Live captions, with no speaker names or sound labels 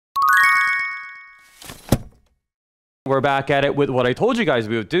we're back at it with what I told you guys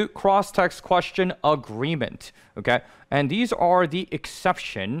we would do, cross-text question agreement, okay? And these are the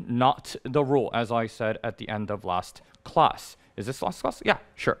exception, not the rule, as I said at the end of last class. Is this last class? Yeah,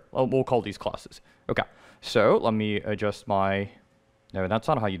 sure. We'll call these classes. Okay, so let me adjust my... No, that's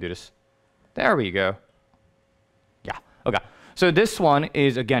not how you do this. There we go. Yeah, okay. So this one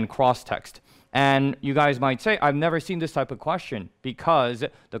is, again, cross-text. And you guys might say, I've never seen this type of question because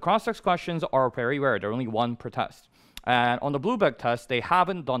the cross-text questions are very rare. They're only one per test. And on the Blue Book test, they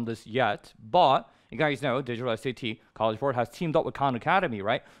haven't done this yet. But you guys know Digital SAT College Board has teamed up with Khan Academy,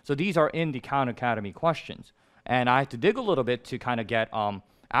 right? So these are in the Khan Academy questions. And I had to dig a little bit to kind of get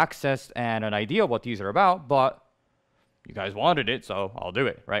access and an idea of what these are about. But you guys wanted it, so I'll do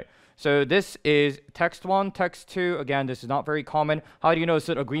it, right? So this is text 1, text 2. Again, this is not very common. How do you know it's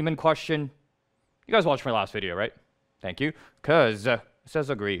an agreement question? You guys watched my last video, right? Thank you. Because it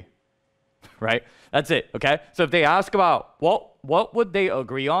says agree, right? That's it, okay? So if they ask about what would they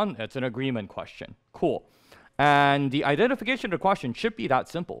agree on, it's an agreement question. Cool. And the identification of the question should be that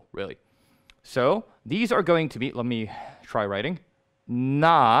simple, really. So these are going to be, let me try writing,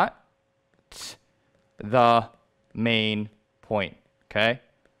 not the main point, okay?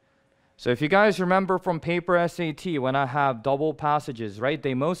 So if you guys remember from paper SAT, when I have double passages, right,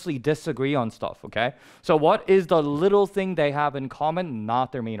 they mostly disagree on stuff, okay? So what is the little thing they have in common?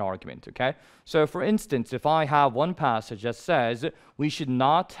 Not their main argument, okay? So for instance, if I have one passage that says we should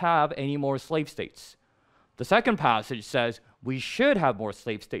not have any more slave states, the second passage says we should have more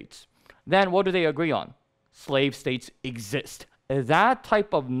slave states, then what do they agree on? Slave states exist. That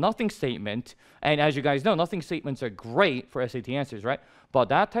type of nothing statement, and as you guys know, nothing statements are great for SAT answers, right? But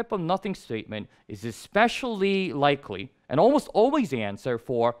that type of nothing statement is especially likely and almost always the answer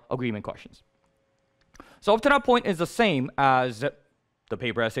for agreement questions. So up to that point is the same as the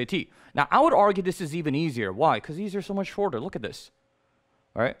paper SAT. Now, I would argue this is even easier. Why? Because these are so much shorter. Look at this.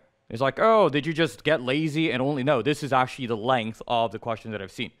 All right? It's like, oh, did you just get lazy and only... No, this is actually the length of the question that I've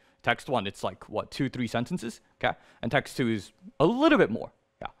seen. Text 1, it's like, what, 2-3 sentences? Okay. And text 2 is a little bit more.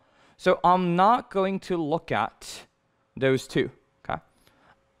 Yeah. So I'm not going to look at those two. Okay.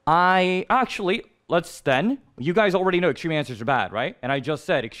 Let's then, you guys already know extreme answers are bad, right? And I just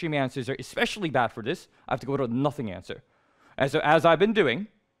said extreme answers are especially bad for this. I have to go to a nothing answer. And so as I've been doing,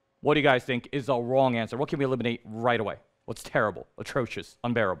 what do you guys think is a wrong answer? What can we eliminate right away? What's terrible, atrocious,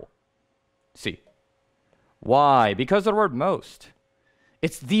 unbearable? C. Why? Because of the word most.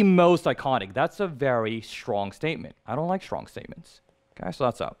 It's the most iconic. That's a very strong statement. I don't like strong statements. Okay, so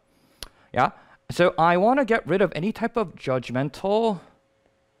that's out. Yeah, so I want to get rid of any type of judgmental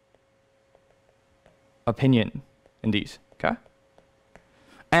opinion in these, okay?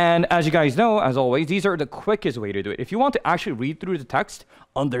 And as you guys know, as always, these are the quickest way to do it. If you want to actually read through the text,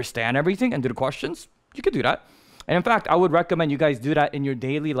 understand everything, and do the questions, you can do that. And in fact, I would recommend you guys do that in your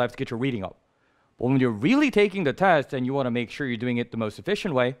daily life to get your reading up. But when you're really taking the test and you want to make sure you're doing it the most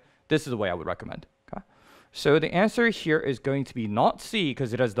efficient way, this is the way I would recommend. Okay? So the answer here is going to be not C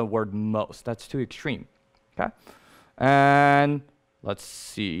because it has the word most. That's too extreme. Okay? And let's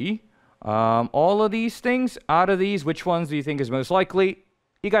see. All of these things, out of these, which ones do you think is most likely?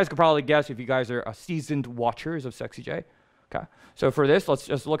 You guys could probably guess if you guys are seasoned watchers of Sexy J. Okay? So for this, let's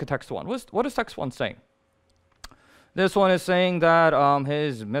just look at text 1. What is text 1 saying? This one is saying that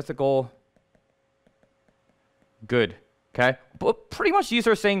his mythical... good, okay? But pretty much these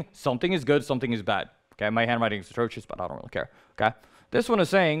are saying something is good, something is bad. Okay, my handwriting is atrocious, but I don't really care. Okay, this one is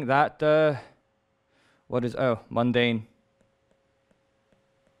saying that mundane,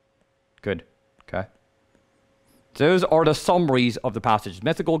 good. Okay, those are the summaries of the passage: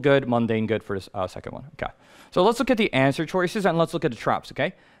 mythical good, mundane good for this second one. Okay, so let's look at the answer choices and let's look at the traps.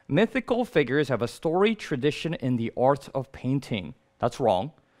 Okay, mythical figures have a story tradition in the art of painting. That's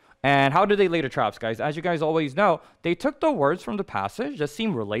wrong. And how do they lay the traps, guys? As you guys always know, they took the words from the passage that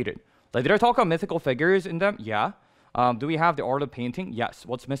seem related. Like, did I talk about mythical figures in them? Yeah. Do we have the art of painting? Yes.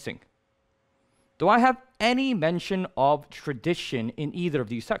 What's missing? Do I have any mention of tradition in either of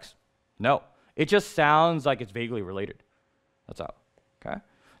these texts? No. It just sounds like it's vaguely related. That's out. Okay?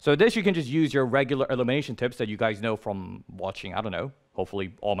 So this, you can just use your regular elimination tips that you guys know from watching, I don't know,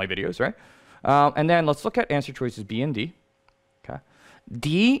 hopefully all my videos, right? And then let's look at answer choices B and D. Okay.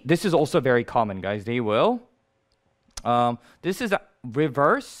 D, this is also very common, guys. They will. This is a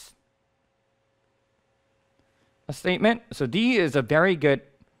reverse a statement. So D is a very good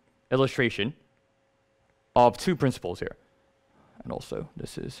illustration of two principles here. And also,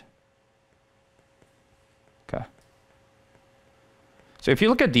 this is... okay. So if you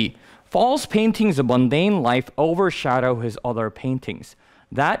look at D, false paintings of mundane life overshadow his other paintings.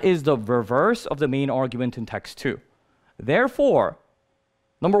 That is the reverse of the main argument in text 2. Therefore,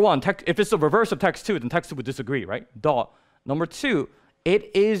 number one, if it's the reverse of text 2, then text 2 would disagree, right? Duh. Number 2, it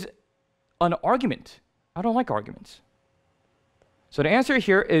is an argument. I don't like arguments. So the answer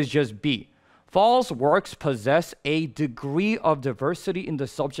here is just B. False works possess a degree of diversity in the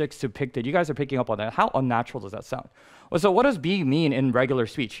subjects depicted. You guys are picking up on that. How unnatural does that sound? Well, so what does B mean in regular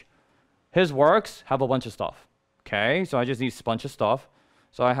speech? His works have a bunch of stuff. Okay, so I just need a bunch of stuff.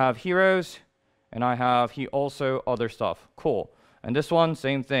 So I have heroes, and I have also other stuff. Cool. And this one,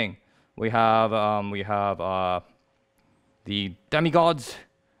 same thing. We have the demigods,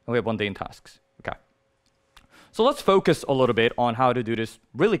 and we have mundane tasks. Okay. So let's focus a little bit on how to do this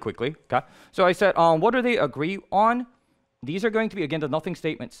really quickly. Okay. So I said, what do they agree on? These are going to be, again, the nothing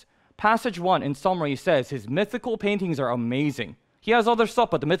statements. Passage 1, in summary, says his mythical paintings are amazing. He has other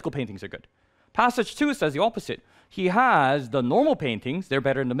stuff, but the mythical paintings are good. Passage 2 says the opposite. He has the normal paintings, they're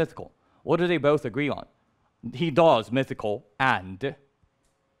better than the mythical. What do they both agree on? He does mythical and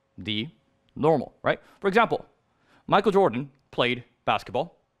the normal, right? For example, Michael Jordan played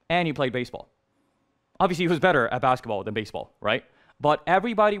basketball and he played baseball. Obviously, he was better at basketball than baseball, right? But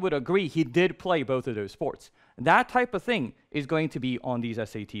everybody would agree he did play both of those sports. That type of thing is going to be on these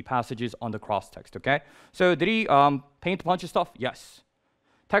SAT passages on the cross-text, okay? So did he paint a bunch of stuff? Yes.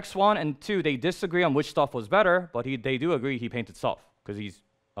 Text 1 and 2, they disagree on which stuff was better, but they do agree he painted stuff because he's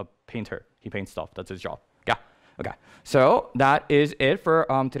a painter. He paints stuff. That's his job. Yeah. Okay. So that is it for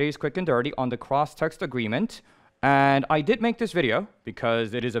today's quick and dirty on the cross-text agreement. And I did make this video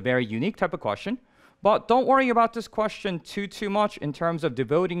because it is a very unique type of question. But don't worry about this question too much in terms of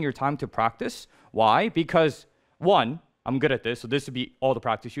devoting your time to practice. Why? Because 1, I'm good at this, so this would be all the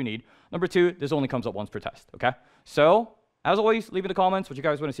practice you need. Number 2, this only comes up once per test, okay? So, as always, leave in the comments what you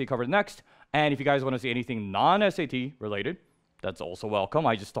guys want to see covered next. And if you guys want to see anything non-SAT related, that's also welcome.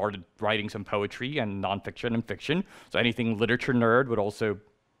 I just started writing some poetry and nonfiction and fiction. So anything literature nerd would also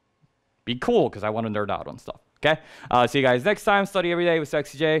be cool because I want to nerd out on stuff, okay? See you guys next time. Study every day with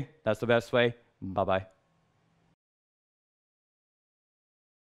Sexy J. That's the best way. Bye-bye.